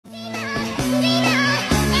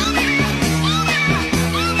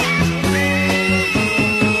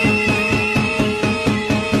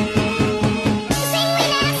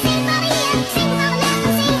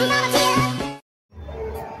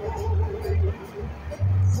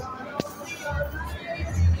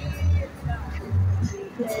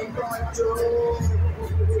You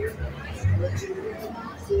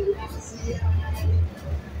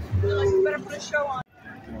better put a show on.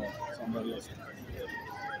 Somebody else.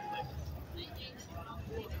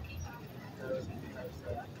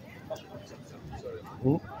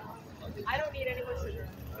 I don't need any more sugar.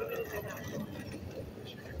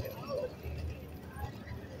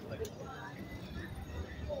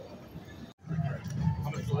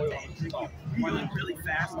 One really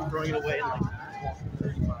fast and throwing it away.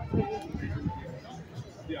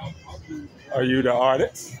 Are you the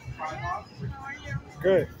artist? How are you?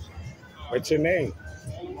 Good. What's your name?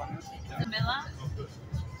 Camilla?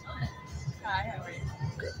 Hi, how are you?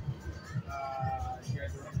 Good.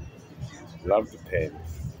 Love the pen.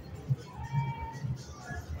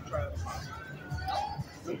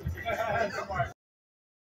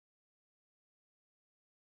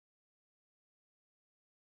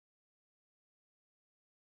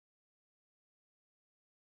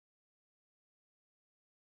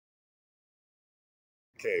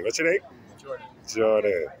 Okay, what's your name? Jordan.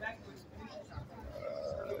 Jordan.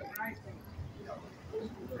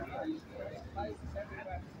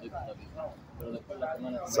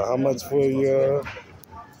 So how much for your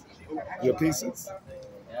pieces?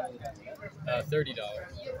 $30.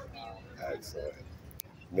 Excellent.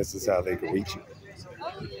 This is how they can reach you.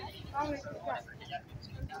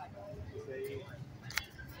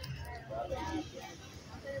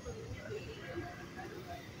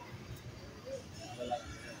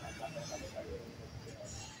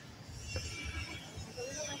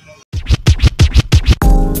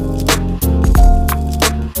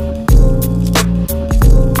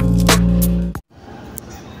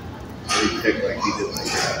 Pick like he did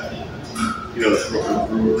the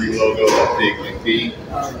brewery logo, that big like B.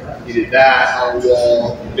 He did that on the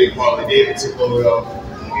wall, big Harley Davidson logo.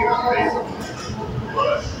 Amazing.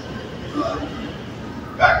 But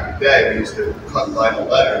back in the day, we used to cut vinyl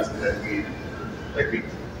letters, and then we'd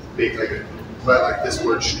make like this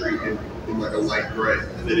word street in like a light gray,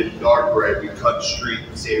 and then in dark gray we cut street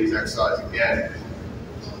the same exact size again.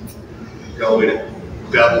 Go in and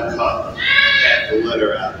bevel cut half the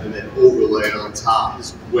letter out, and then overlay it on top.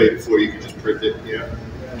 This is way before you could just print it,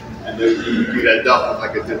 And then you'd end up with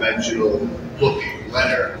like a dimensional looking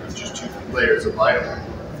letter with just 2 layers of vinyl.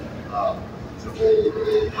 It's a whole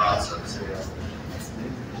process,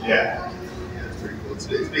 Yeah, it's pretty cool. It's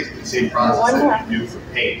basically the same process that you do for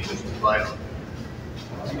paint, just with vinyl.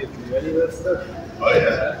 You get through any of that stuff? Oh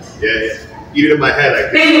yeah. Even in my head, I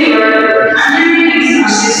can.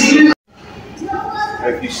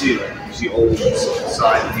 If you see old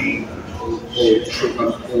side D, old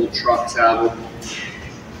trucks have them.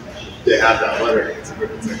 They have that lettering. It's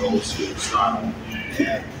like old school style.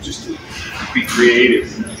 Just to be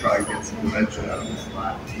creative and try and get some dimension out of this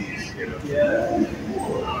flat piece, Yeah.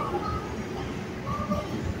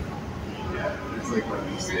 It's like one of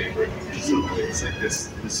these things. It's like this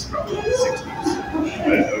is probably the 60s. I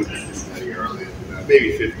don't think this is any earlier than that. Maybe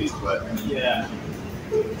 50s, but Yeah.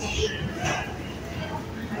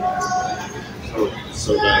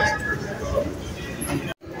 so nice.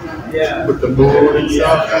 Yeah. With the moon and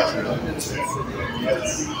stuff, that's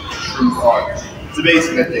true art. It's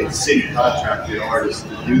amazing that the city contracted artists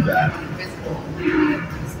to do that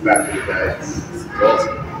back in the day. It's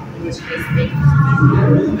awesome.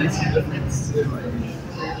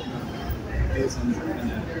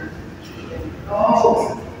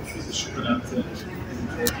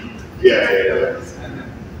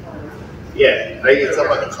 Yeah, I think it's up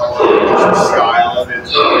like the color, the style of it.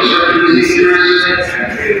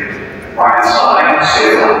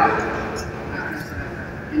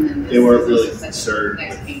 They weren't really concerned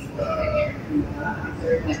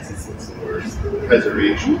with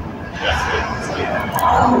preservation. It's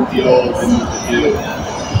like the old and the new.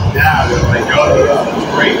 Now they're like, oh, it's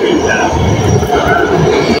great with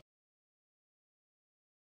that.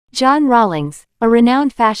 John Rawlings, a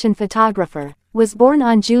renowned fashion photographer, was born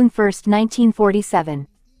on June 1, 1947.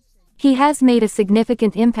 He has made a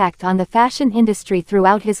significant impact on the fashion industry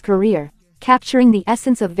throughout his career, capturing the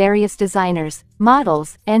essence of various designers,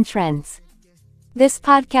 models, and trends. This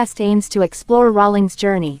podcast aims to explore Rawlings'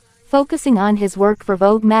 journey, focusing on his work for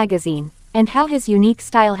Vogue magazine, and how his unique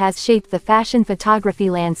style has shaped the fashion photography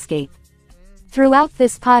landscape. Throughout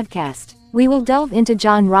this podcast, we will delve into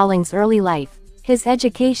John Rawlings' early life, his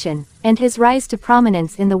education, and his rise to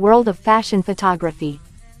prominence in the world of fashion photography.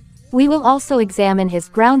 We will also examine his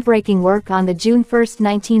groundbreaking work on the June 1,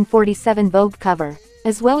 1947 Vogue cover,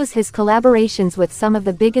 as well as his collaborations with some of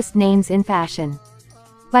the biggest names in fashion.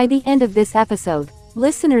 By the end of this episode,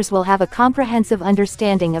 listeners will have a comprehensive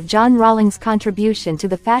understanding of John Rawlings' contribution to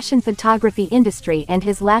the fashion photography industry and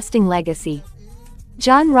his lasting legacy.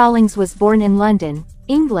 John Rawlings was born in London,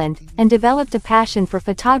 England, and developed a passion for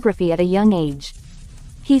photography at a young age.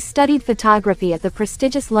 He studied photography at the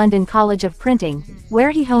prestigious London College of Printing,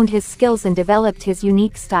 where he honed his skills and developed his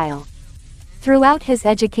unique style. Throughout his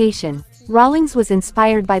education, Rawlings was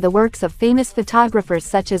inspired by the works of famous photographers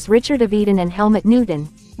such as Richard Avedon and Helmut Newton,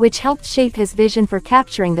 which helped shape his vision for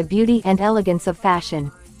capturing the beauty and elegance of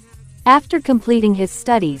fashion. After completing his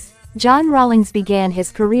studies, John Rawlings began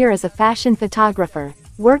his career as a fashion photographer,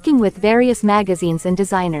 working with various magazines and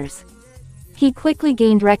designers. He quickly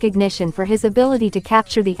gained recognition for his ability to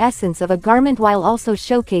capture the essence of a garment while also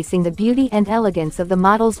showcasing the beauty and elegance of the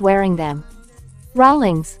models wearing them.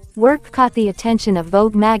 Rawlings' work caught the attention of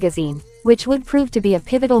Vogue magazine, which would prove to be a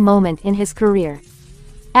pivotal moment in his career.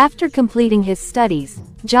 After completing his studies,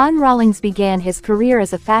 John Rawlings began his career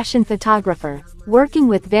as a fashion photographer, working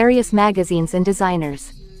with various magazines and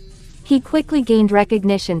designers. He quickly gained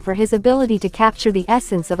recognition for his ability to capture the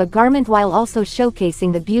essence of a garment while also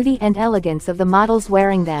showcasing the beauty and elegance of the models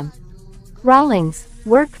wearing them. Rawlings'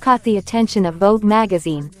 work caught the attention of Vogue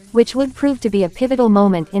magazine, which would prove to be a pivotal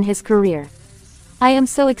moment in his career. I am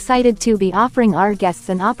so excited to be offering our guests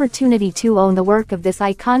an opportunity to own the work of this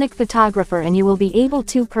iconic photographer, and you will be able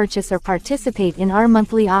to purchase or participate in our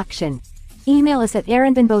monthly auction. Email us at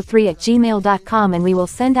aaronbenbow3@gmail.com and we will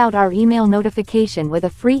send out our email notification with a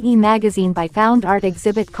free e-magazine by Found Art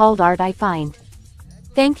exhibit called Art I Find.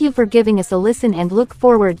 Thank you for giving us a listen and look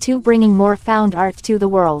forward to bringing more found art to the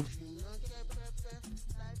world.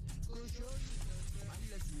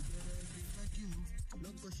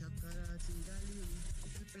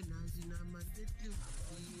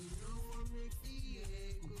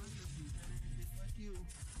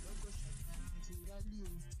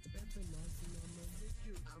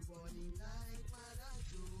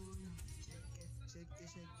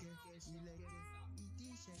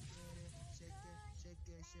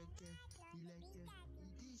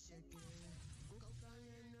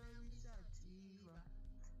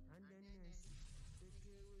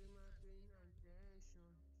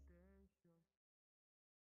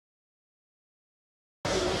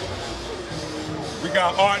 We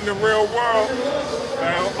got art in the real world.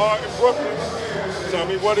 Found art in Brooklyn. Tell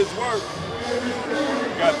me what it's worth. We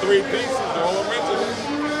got 3 pieces, all original.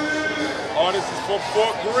 Artist is from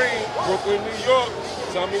Fort Greene, Brooklyn, New York.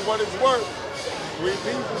 Tell me what it's worth. 3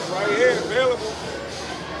 pieces right here, available.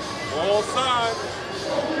 All signed.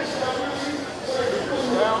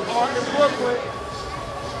 Found art in Brooklyn.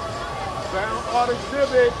 Found art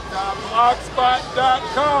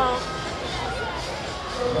exhibit.blogspot.com.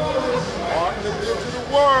 Art in the digital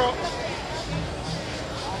world.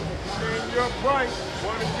 Name your price.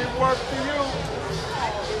 Want to get work for you.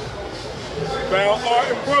 Found art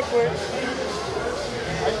in Brooklyn.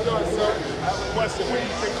 How you doing, sir? I have a question. What do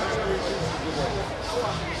you think these 3 pieces are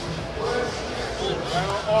worth?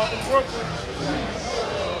 Found art in Brooklyn.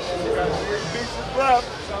 We got 3 pieces left.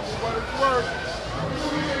 Tell me what it's worth.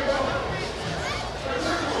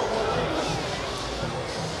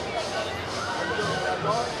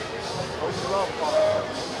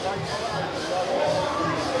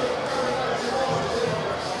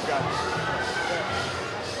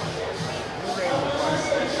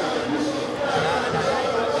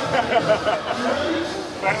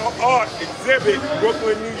 Found art exhibit,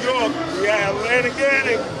 Brooklyn, New York. We had Atlantic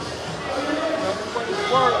Attic. Everybody's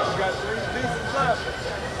work. We got 3 pieces left.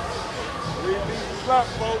 3 pieces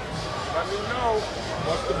left, folks. Let me know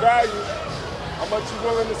what's the value. How much you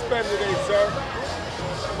willing to spend today, sir?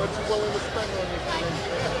 How much you willing to spend on this today,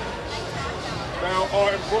 sir? Found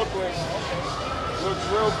art in Brooklyn. Looks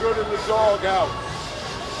real good in the doghouse.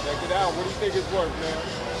 Check it out. What do you think it's worth, man?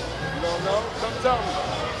 You don't know? Come tell me.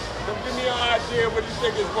 Come give me an idea what you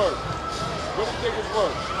think it's worth. What do you think it's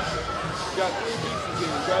worth? You got 3 pieces here.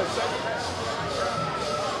 You got a second?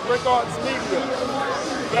 Brick Arts Media.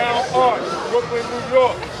 Found art, Brooklyn, New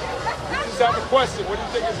York. You just have a question. What do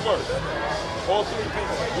you think it's worth? All 3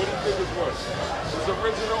 pieces. What do you think it's worth? It's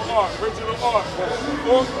original art from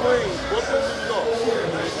Fort Greene, Brooklyn, New York.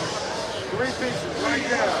 3 pieces right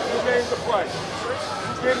now. You name the price.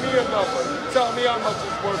 Give me a number. Tell me how much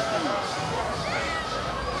it's worth to you.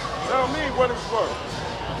 Tell me what it's worth.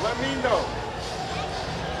 Let me know.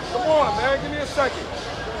 Come on, man. Give me a second.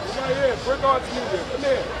 Come right here. Brick Arts Media. Come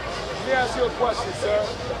here. Let me ask you a question, sir.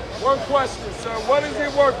 One question, sir. What is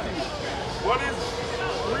it worth to you? What is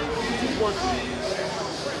 3 pieces worth to you?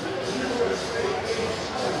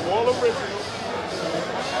 All original.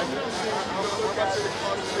 As you can see, I'm going to get to the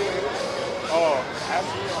conversation. Oh,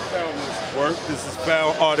 actually, I found this work. This is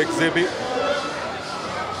found art exhibit.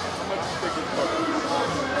 How much you think it's worth?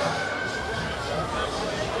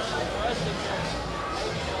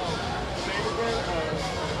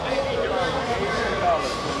 $80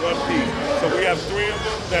 for one piece. So we have 3 of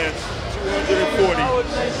them. That's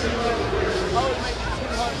 240.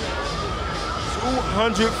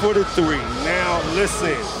 200 for the 3. Now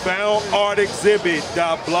listen,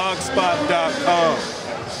 foundartexhibit.blogspot.com.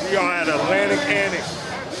 We are at Atlantic Annex.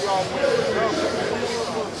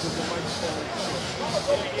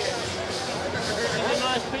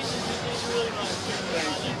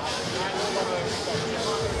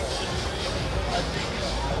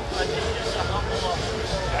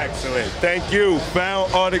 Excellent. Thank you.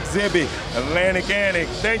 Found Art Exhibit, Atlantic Annex.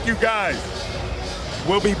 Thank you guys.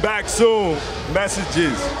 We'll be back soon.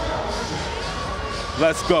 Messages.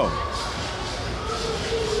 Let's go.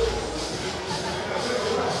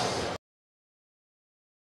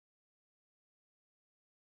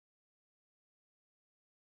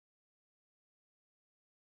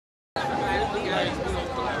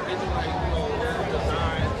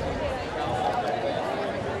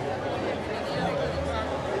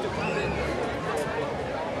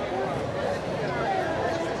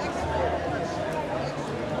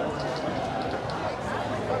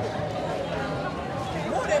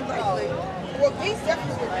 More than likely. Well, these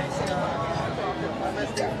definitely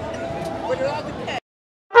but it all depends.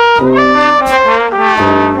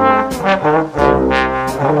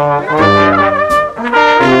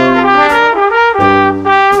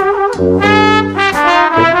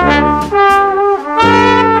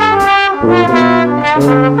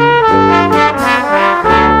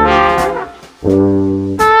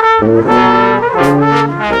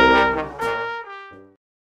 Thank you.